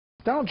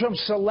Donald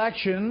Trump's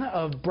selection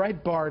of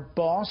Breitbart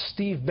boss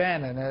Steve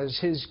Bannon as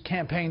his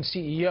campaign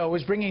CEO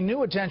is bringing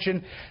new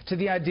attention to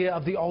the idea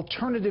of the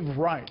alternative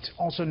right,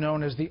 also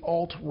known as the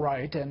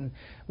alt-right, and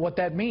what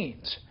that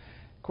means.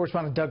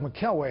 Correspondent Doug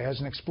McKelway has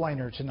an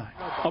explainer tonight.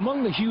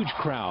 Among the huge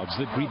crowds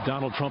that greet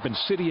Donald Trump in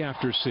city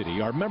after city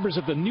are members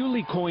of the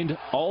newly coined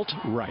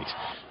alt-right,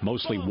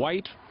 mostly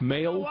white,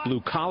 male,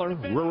 blue-collar,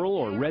 rural,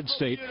 or red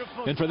state,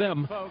 and for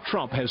them,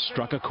 Trump has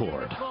struck a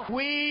chord.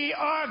 We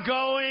are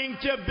going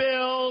to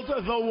build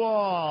the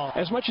wall.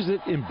 As much as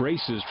it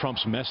embraces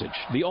Trump's message,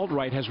 the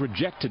alt-right has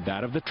rejected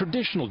that of the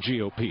traditional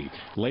GOP,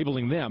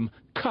 labeling them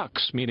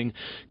cucks, meaning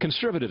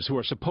conservatives who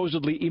are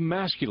supposedly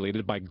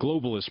emasculated by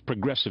globalist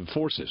progressive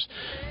forces.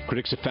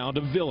 Critics have found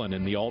a villain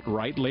in the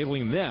alt-right,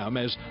 labeling them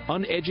as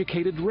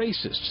uneducated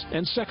racists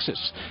and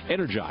sexists,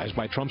 energized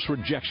by Trump's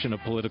rejection of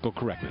political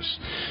correctness.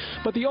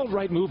 But the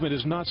alt-right movement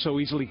is not so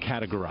easily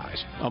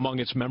categorized. Among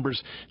its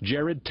members,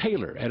 Jared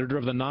Taylor, editor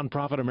of the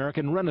nonprofit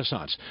American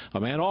Renaissance, a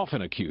man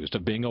often accused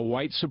of being a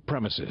white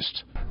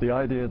supremacist. The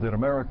idea that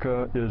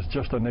America is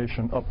just a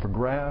nation up for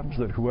grabs,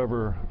 that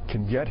whoever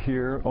can get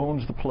here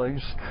owns the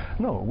place.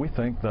 No, we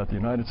think that the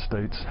United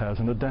States has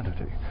an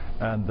identity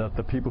and that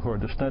the people who are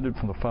descended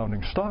from the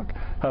founding stock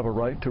have a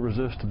right to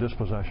resist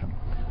dispossession.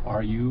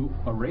 Are you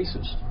a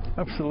racist?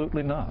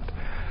 Absolutely not.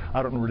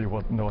 I don't really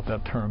know what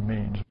that term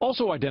means.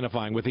 Also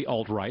identifying with the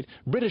alt-right,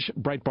 British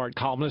Breitbart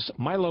columnist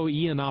Milo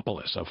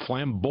Yiannopoulos, a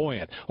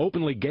flamboyant,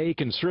 openly gay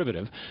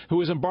conservative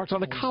who has embarked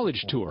on a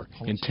college tour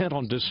intent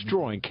on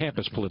destroying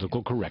campus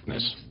political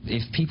correctness.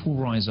 If people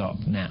rise up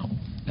now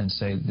and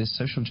say this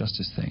social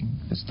justice thing,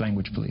 this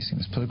language policing,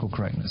 this political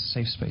correctness,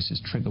 safe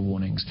spaces, trigger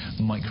warnings,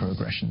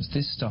 microaggressions,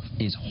 this stuff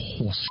is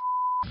horse.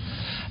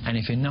 And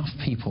if enough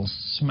people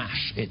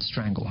smash its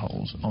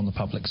stranglehold on the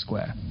public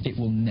square, it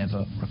will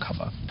never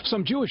recover.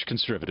 Some Jewish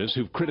conservatives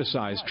who've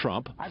criticized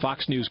Trump,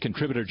 Fox News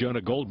contributor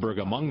Jonah Goldberg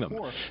among them,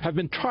 have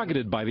been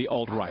targeted by the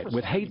alt-right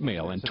with hate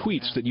mail and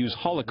tweets that use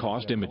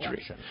Holocaust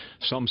imagery.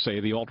 Some say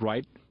the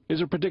alt-right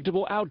is a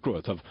predictable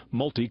outgrowth of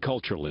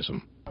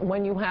multiculturalism.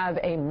 When you have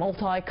a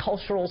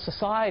multicultural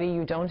society,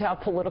 you don't have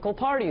political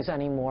parties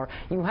anymore.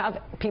 You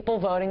have people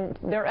voting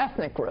their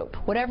ethnic group.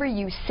 Whatever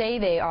you say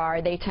they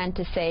are, they tend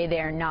to say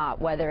they're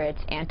not, whether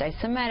it's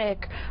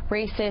anti-Semitic,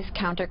 racist,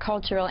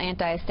 countercultural,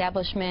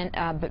 anti-establishment.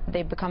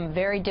 They've become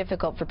very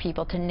difficult for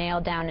people to nail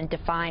down and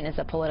define as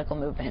a political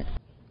movement.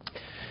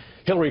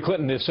 Hillary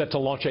Clinton is set to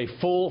launch a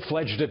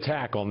full-fledged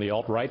attack on the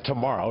alt-right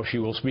tomorrow. She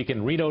will speak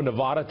in Reno,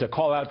 Nevada to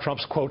call out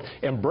Trump's, quote,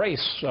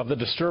 embrace of the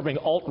disturbing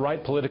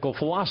alt-right political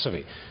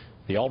philosophy.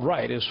 The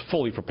alt-right is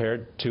fully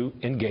prepared to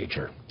engage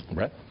her.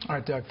 Brett? All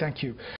right, Doug, thank you.